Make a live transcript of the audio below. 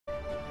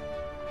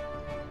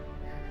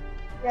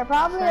Yeah,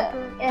 probably.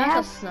 Sniper?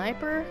 That's a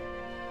sniper?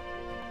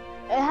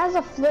 It has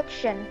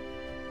affliction.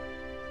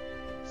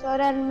 So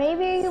then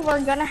maybe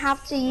we're gonna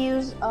have to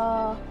use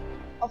a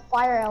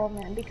fire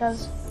element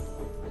because,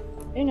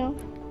 you know.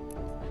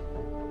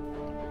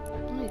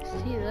 Let me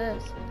see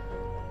this.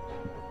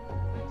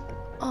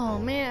 Oh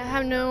man, I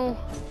have no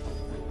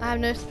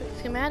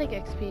schematic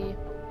XP.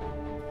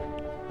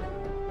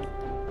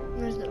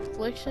 There's an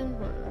affliction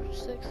for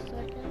 6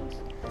 seconds.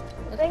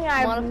 I think I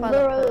have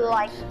literally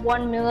like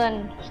 1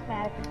 million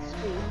schematic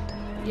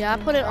XP. Yeah, I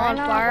put it on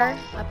fire.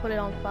 I put it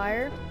on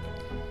fire.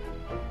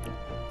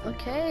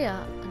 Okay,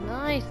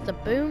 nice, the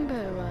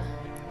boombow.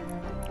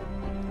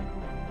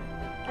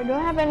 I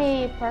don't have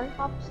any perk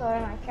up, so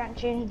then I can't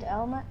change the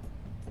element.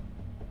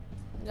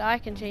 I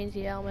can change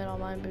the element on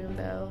my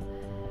boombow.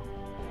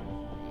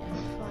 Yeah,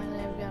 finally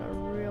I've got a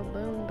real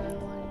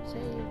boombow and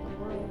save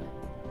the world.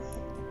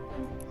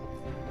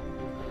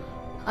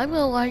 I'm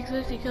gonna like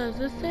this because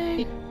this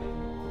thing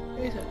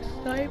is a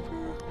sniper.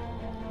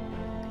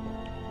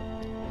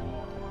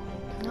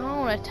 Now I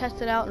want to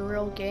test it out in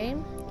real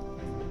game.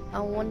 I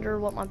wonder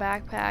what my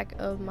backpack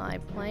of my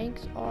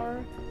planks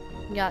are.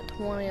 Got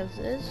 20 of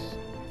this.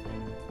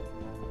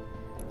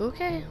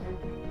 Okay.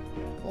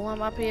 Well, I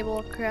might be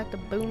able to craft a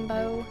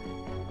boombow.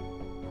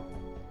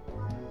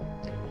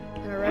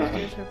 And the rest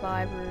of the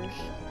survivors.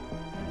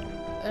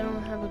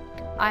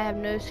 I have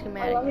no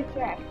schematic. Let me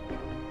check.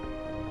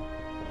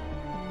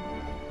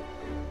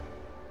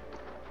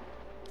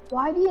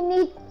 Why do you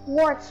need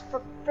quartz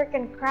for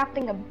freaking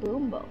crafting a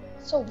boombow?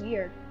 It's so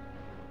weird.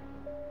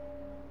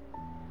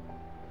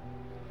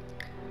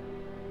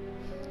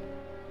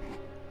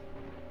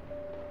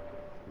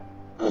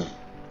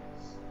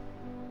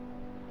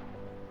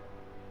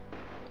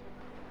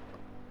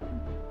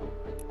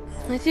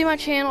 I see my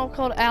channel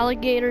called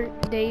Alligator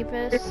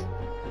Davis.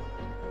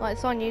 Well,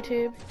 it's on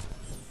YouTube.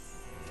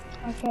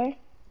 Okay.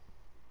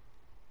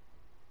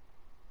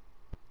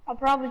 I'll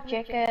probably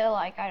check it,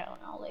 like, I don't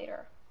know,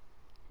 later.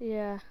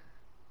 Yeah.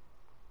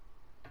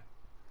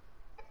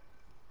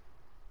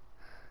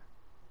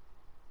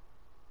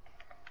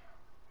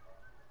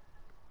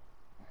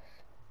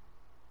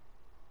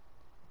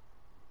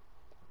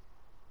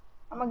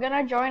 I'm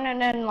gonna join and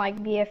then, like,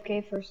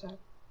 BFK for a sec.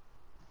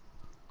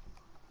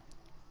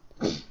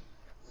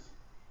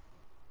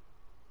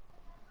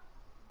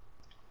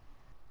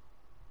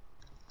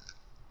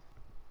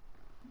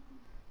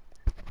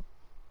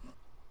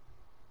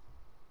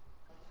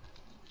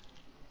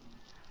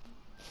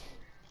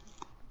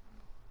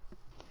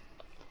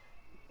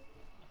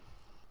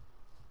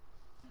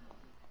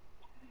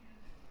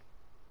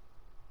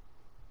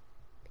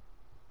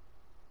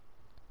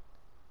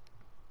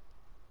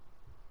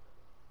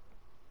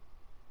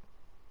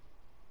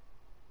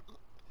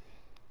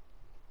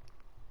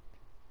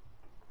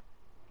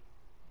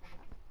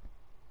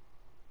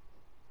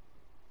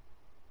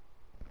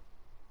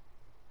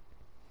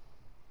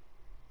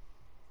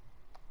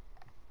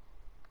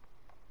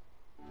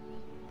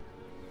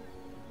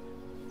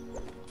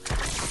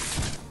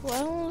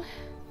 Well,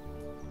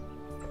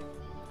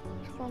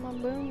 from my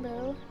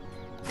boombow.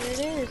 Here it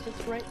is.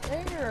 It's right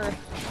there.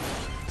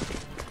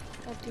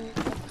 Got the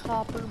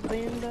copper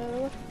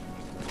boombow.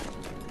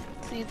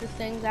 See, this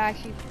thing's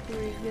actually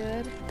pretty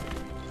good.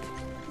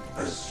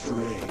 A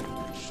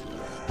strange.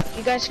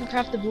 You guys can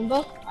craft the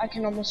boombow? I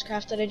can almost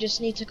craft it. I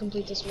just need to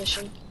complete this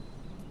mission.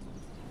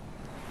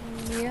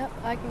 Yep,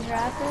 I can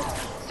craft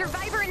it.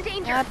 Survivor in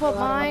danger. I put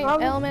my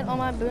element on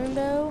my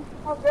boombow.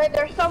 Oh great,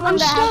 there's someone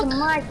that has a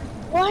mic.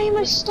 Why am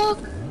I stuck?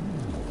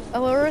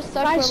 Oh, we're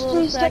stuck Guys, for a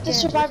little please second. get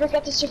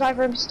the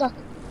survivor, I'm stuck.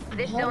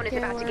 This zone is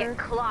about to get I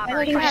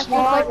clobbered. think by it's a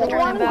like monster. the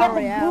one battle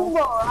royale.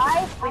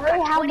 Right? We've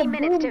got 20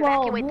 minutes to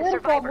evacuate the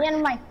survivors.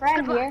 And my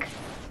friend Good here. luck.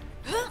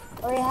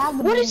 Already have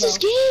the What is this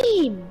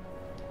game?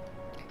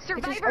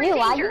 Survivor Are in you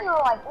danger. lagging or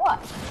like what?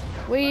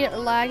 We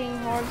lagging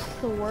hard. It's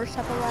the worst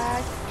type of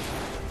lag.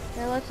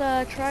 Now let's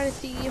try to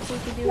see if we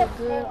can do it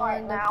good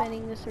on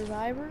defending the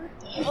survivor.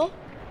 Huh?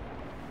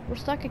 We're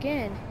stuck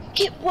again.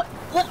 Get what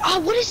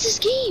is this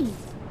game?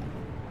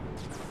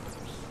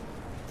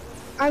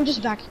 I'm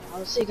just backing out.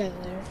 I'll see you guys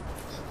later.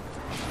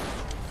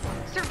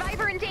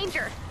 Survivor in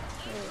danger.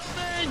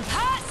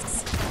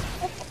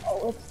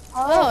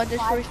 Oh, it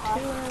just pushed 2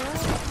 in a row.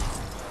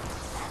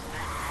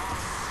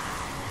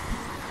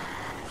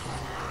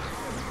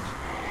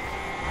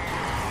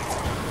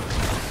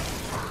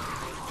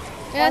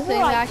 Yeah, this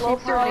thing's actually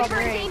pretty Survivor in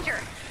great. danger.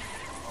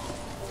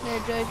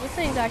 Yeah, Joe, this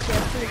thing's actually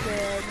a pretty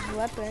good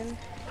weapon.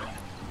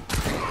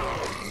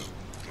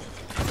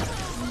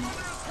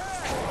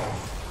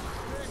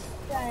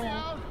 Yeah, I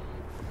know.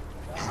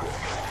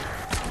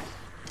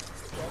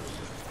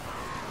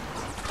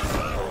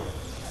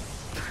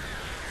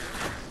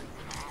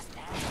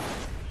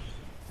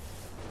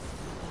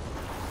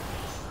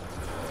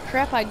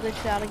 Crap, I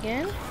glitched out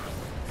again.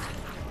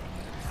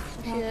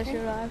 See that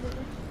survivor?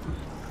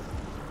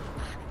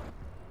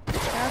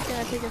 That's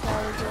gonna take us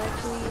out of the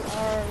glitch. We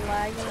are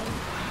lagging.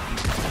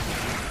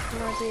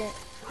 There might be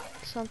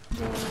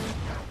something.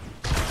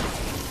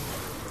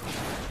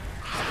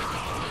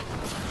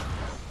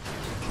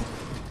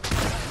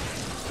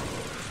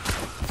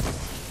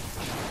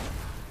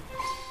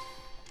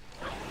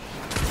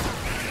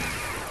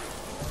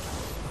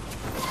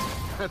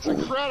 That's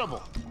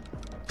incredible.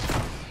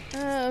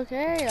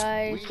 Okay,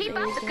 I Keep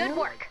up the good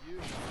work.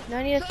 Now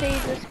I need to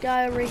save this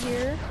guy over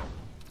here.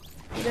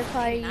 What if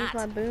I use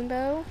my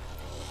boombow?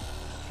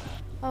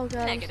 Oh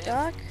god, I'm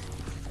stuck.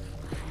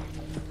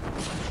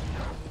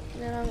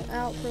 Then I'm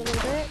out for a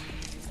little bit.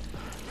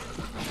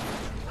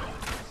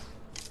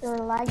 You're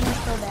lagging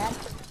so bad.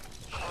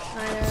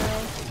 I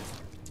know.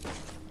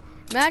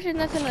 Imagine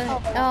this in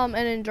an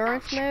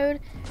endurance mode,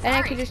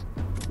 and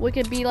we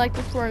could be like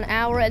this for an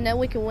hour, and then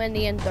we can win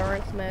the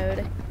endurance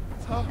mode.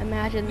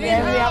 Imagine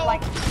Then we that. have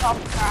like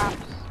tough traps.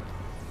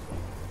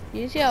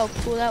 You see how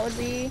cool that would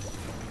be?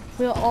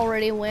 We'll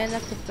already win.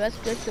 That's the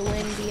best way to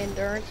win the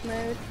endurance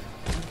mode.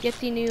 Get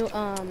the new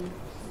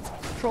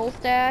troll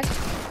stash.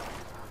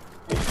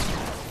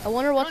 I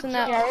wonder what's in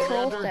that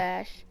troll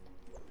stash.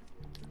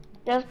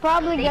 There's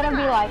probably gonna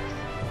be like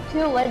 2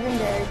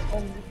 legendaries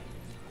in.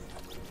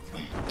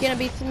 Gonna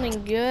be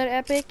something good,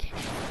 epic.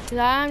 Cause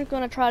I'm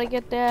gonna try to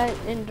get that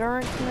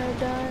endurance mode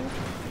done.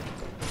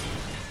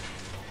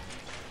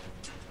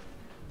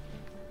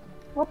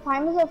 What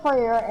time is it for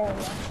your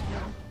area?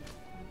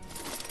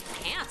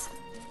 Can't.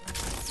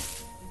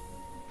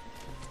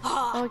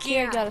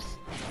 Okay,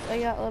 I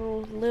got a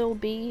little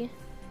bee.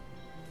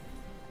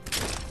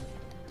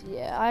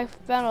 Yeah, I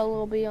found a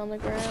little bee on the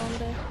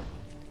ground.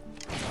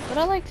 But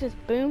I like this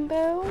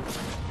boombow.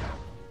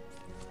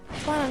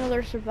 Find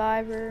another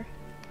survivor.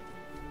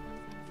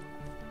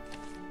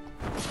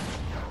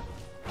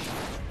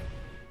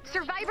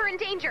 Survivor in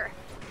danger.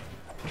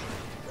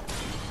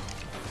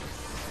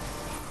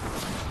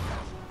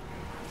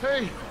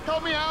 Hey,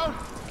 help me out!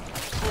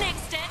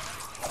 Next it.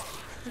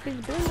 I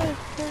think the boombow is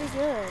pretty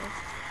good.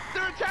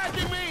 They're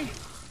attacking me!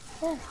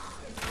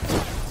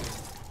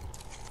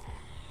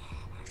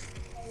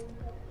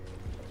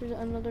 There's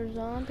another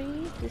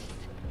zombie.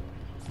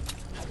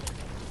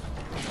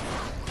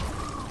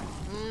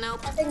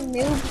 Nope. I think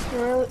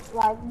noobs,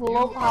 like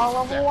below power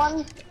level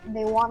ones,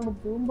 they want the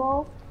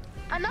boombow.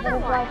 Another But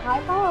it's one. like high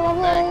power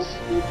level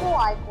people,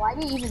 like why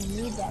do you even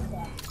need that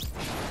gun?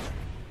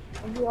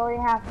 If you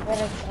already have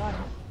better guns.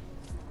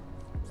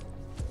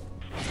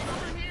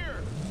 Over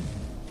here!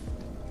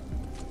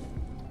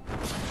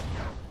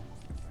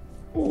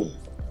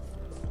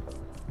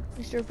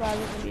 The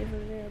survivor can be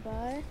from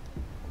nearby.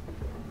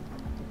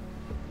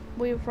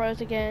 We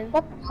froze again.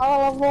 What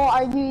power level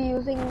are you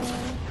using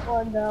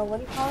for the, what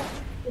do you call it?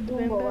 The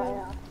boombow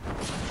Boombow? right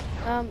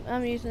now.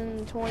 I'm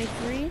using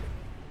 23.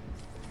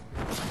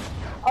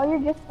 Oh, you're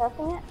just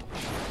testing it?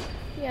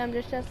 Yeah, I'm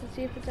just testing to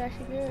see if it's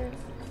actually good.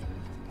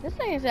 This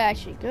thing is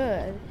actually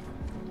good.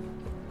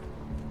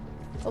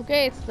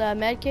 Okay, it's the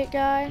medkit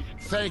guy.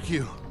 Thank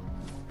you.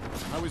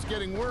 I was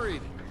getting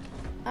worried.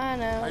 I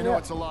know. I know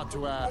it's a lot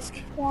to ask.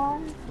 Yeah.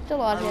 It's a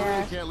lot I to really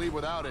ask. can't leave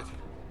without it.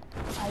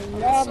 I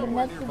love the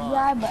somewhere medkit nearby.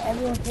 guy, but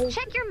everyone hates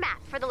Check your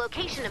map for the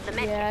location of the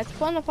med. Yeah, it's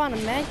fun to find a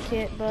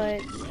medkit,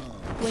 but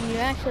when you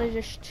actually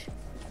just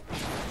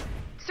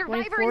when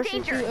it Survivor in forces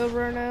danger. you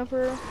over and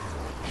over,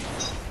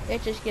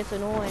 it just gets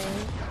annoying.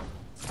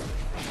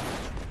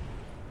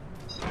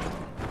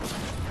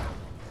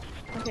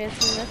 Okay,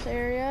 it's in this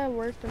area.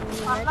 Where's the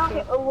new I'm not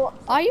medkit? gonna-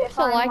 I used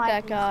to I'm like like-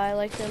 that guy,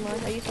 like so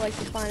much. I used to like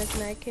to find his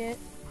medkit.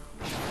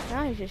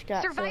 Now he's just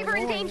got Survivor so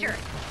in annoying. danger.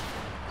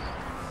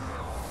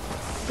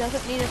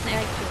 Doesn't need his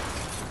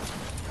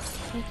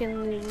medkit. He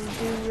can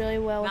do really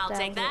well with I'll that.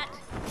 take that.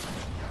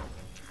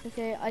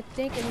 Okay, I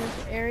think in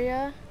this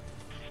area.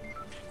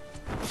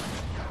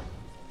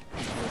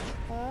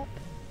 Look up.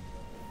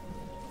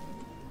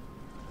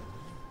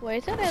 Wait,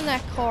 is that in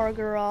that car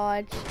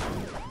garage?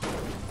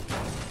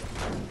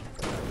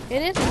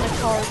 It is in the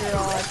car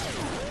garage.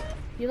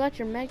 You let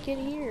your medkit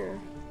here.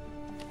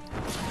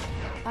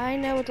 I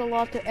know it's a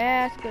lot to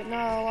ask, but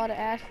not a lot to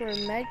ask for a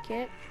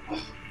medkit.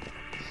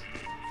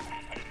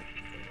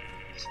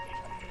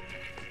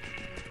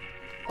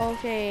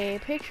 Okay,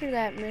 picture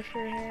that,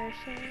 Mr.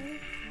 Harrison.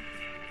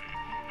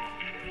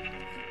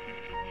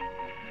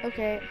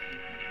 Okay.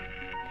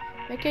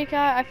 Okay,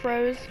 guy, I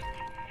froze.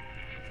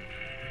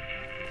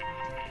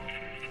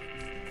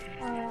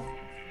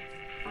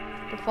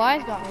 The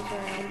flies got me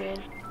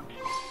surrounded.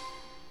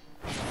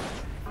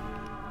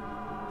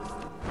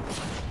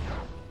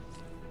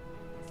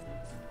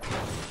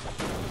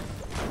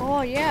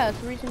 Oh yeah,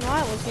 that's the reason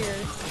why it was here.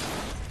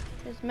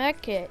 It's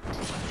medkit.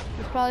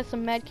 There's probably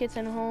some medkits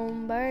in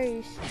home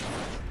base.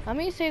 Let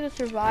me say the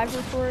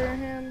survivor for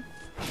him.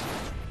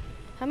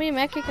 How many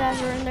medkit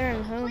guys are in there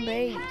in home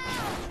base?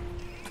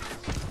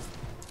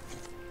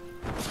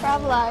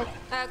 Probably like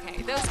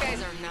Okay, those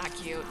guys are not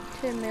cute.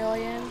 10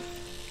 million.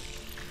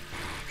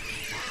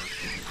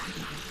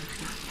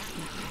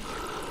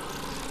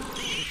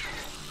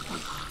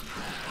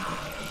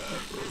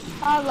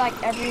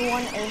 like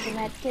everyone is a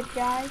medkit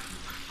guy.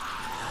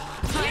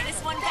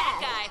 Minus one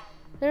bad guy.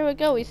 There we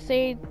go, we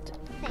saved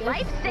this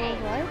Life girl's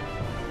saved. life.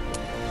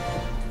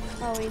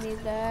 Oh, we need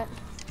that.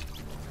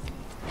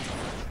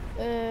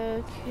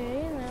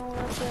 Okay, now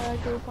let's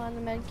go find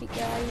the medkit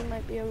guy. He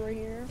might be over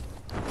here.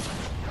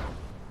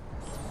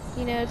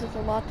 He knows it's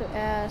a lot to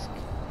ask.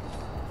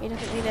 He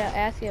doesn't need to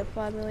ask you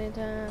 5 million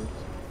times.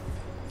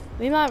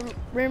 We might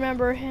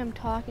remember him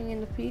talking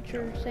in the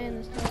future, saying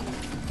this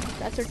stuff.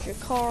 That's search your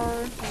car.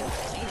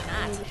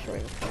 And destroy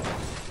the car.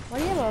 Why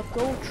do you have a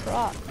gold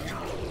truck?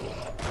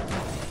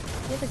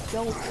 You have a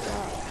gold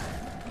truck.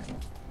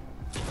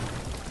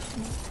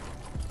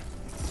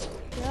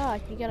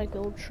 God, you got a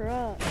gold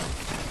truck.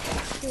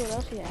 Let's see what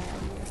else you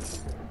have.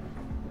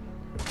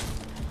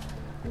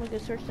 I'm gonna go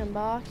search some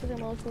boxes and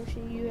what else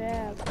you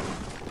have.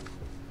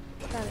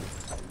 Trying to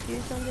do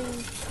something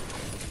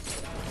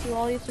to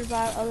all you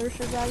other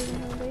survivors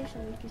in the base,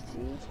 and you can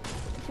see. Let's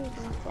see what's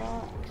in this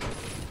box.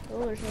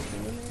 Oh, there's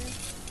nothing in there.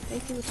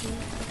 Let's see what's in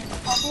there.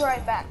 I'll be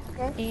right back,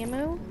 okay?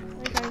 Ammo? Are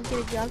you trying to get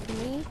a job for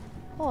me?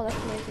 Oh,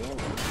 that's nice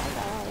ammo. I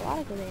got a lot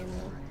of good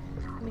ammo.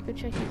 Let me go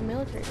check these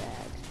military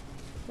bags.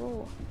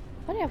 Oh,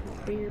 what do you have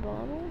a beer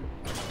bottle?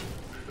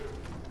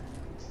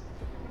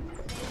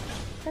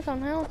 That's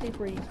unhealthy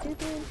for you,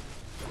 stupid.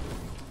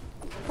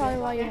 Probably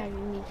why you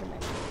need your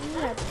medicine. You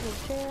have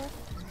a chair.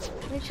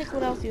 Let me check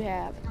what else you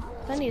have.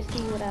 I need to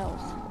see what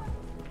else.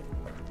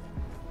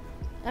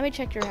 Let me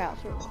check your house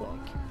real quick.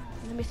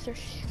 Let me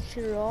search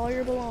through all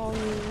your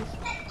belongings.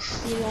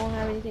 You don't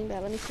have anything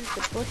bad. Let me see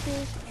the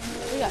bushes.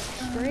 You got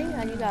string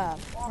and you got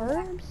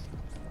herbs.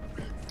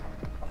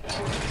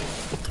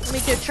 Let me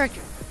go check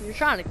you. You're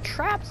trying to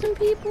trap some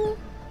people?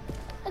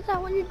 Is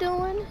that what you're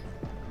doing?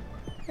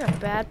 You're a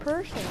bad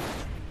person.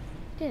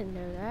 Didn't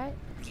know that.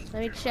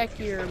 Let me check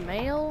your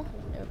mail.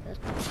 Nope, that's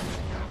not your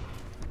mail.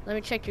 Let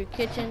me check your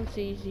kitchen,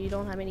 see so you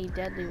don't have any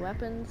deadly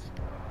weapons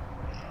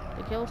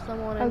to kill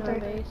someone in her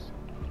base.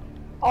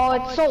 Oh,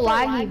 it's so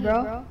laggy,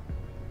 bro.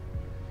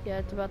 Yeah,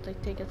 it's about to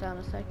take us out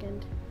in a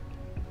second.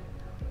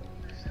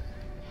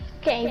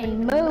 Can't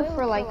even move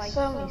for like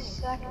so many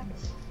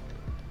seconds.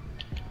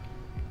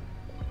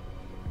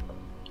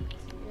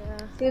 Yeah.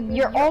 Dude,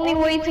 your only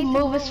way to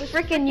move is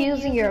freaking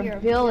using your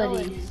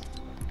abilities.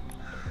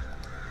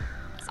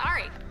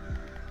 Sorry.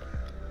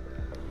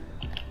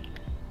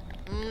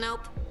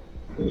 Nope.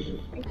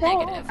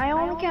 I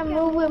only can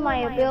move with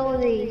my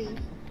abilities.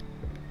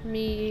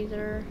 Me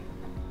either.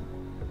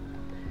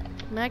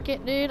 Mac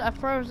it, dude. I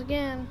froze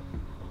again.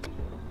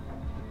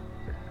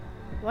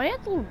 Why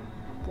do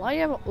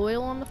you have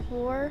oil on the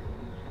floor?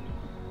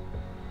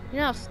 You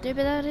know how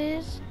stupid that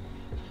is?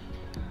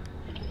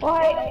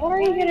 Why? What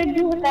are you gonna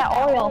do with that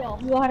oil?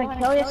 You wanna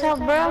kill yourself,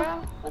 bro?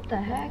 What the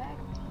heck?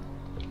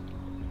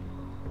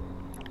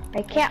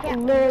 I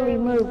can't literally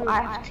move.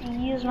 I have to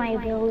use my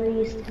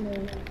abilities to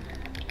move.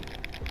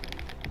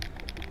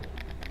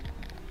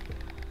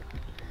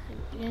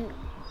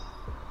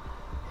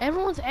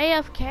 Everyone's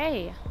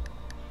AFK.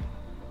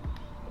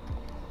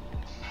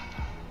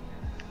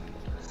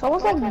 It's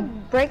almost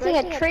like breaking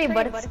a tree,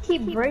 but it's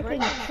keep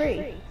breaking a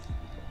tree.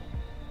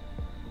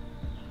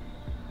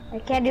 I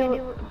can't do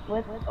it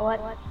with what?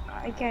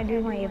 I can't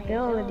do my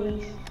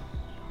abilities.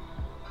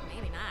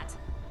 Maybe not.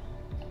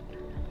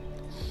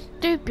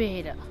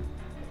 Stupid.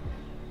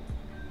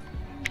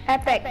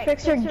 Epic,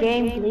 fix your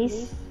game,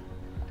 please.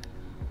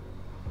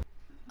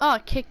 Oh,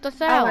 it kicked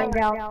us Oh out. my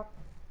god.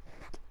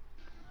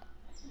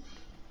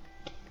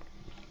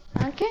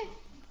 Okay.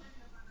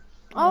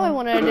 All I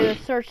wanted to do is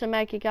search the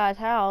Mackie guy's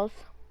house.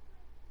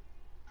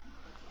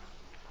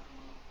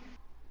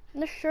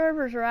 And the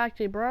servers are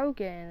actually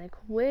broken. They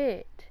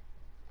quit.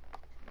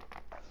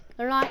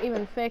 They're not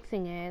even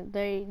fixing it.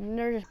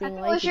 They're just being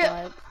lazy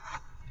butts.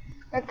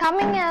 They're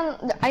coming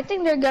in. I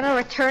think they're gonna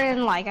return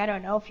in like, I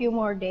don't know, a few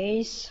more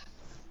days.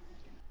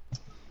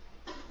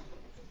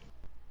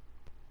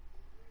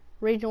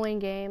 Rejoin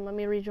game. Let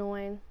me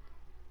rejoin.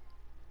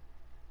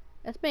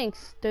 That's being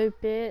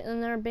stupid,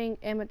 and they're being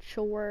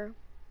immature.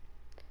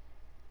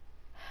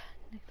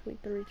 Next week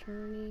they're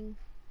returning.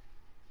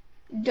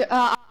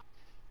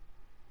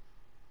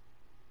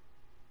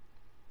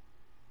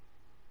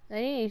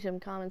 They need some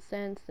common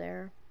sense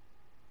there.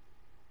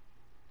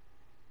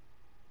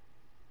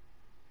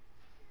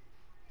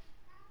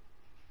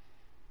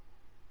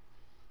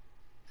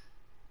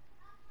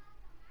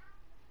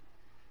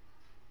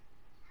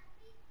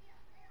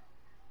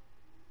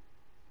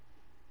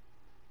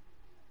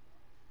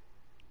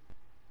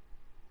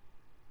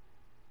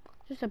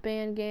 Just a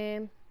band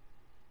game.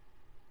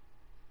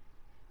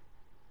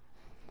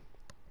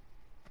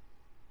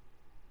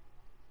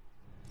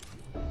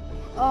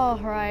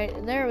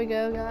 Alright, there we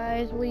go,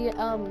 guys. We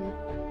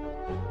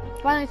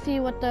finally see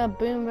what the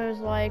boombow is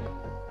like.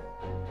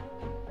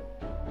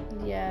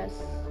 Yes.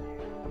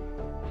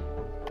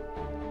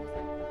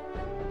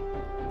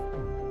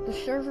 The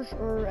servers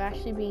are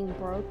actually being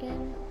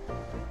broken.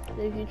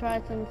 So if you try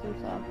to send some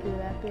stuff to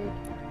Epic,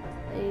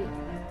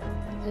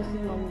 this is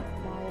my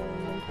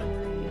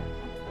inventory.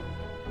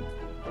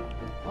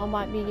 I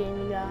might be getting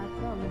you guys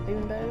some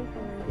boombow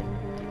from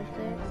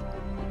getting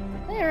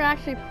 6. They are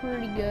actually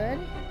pretty good.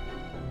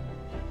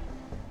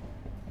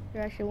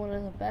 They're actually one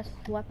of the best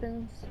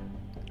weapons.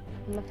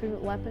 My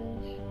favorite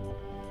weapons.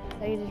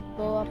 They just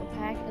blow up a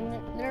pack,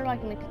 and they're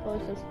like an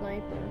explosive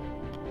sniper.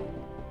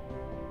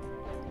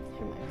 These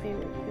are my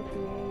favorite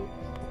 58s.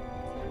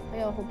 I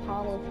got a whole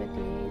pile of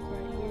 58s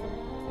right here.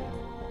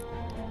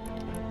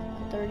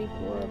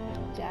 34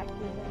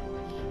 exactly.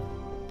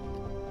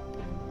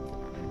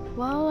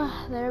 Well,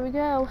 there we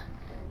go.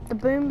 The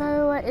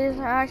boombow is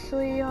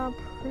actually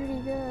pretty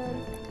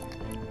good.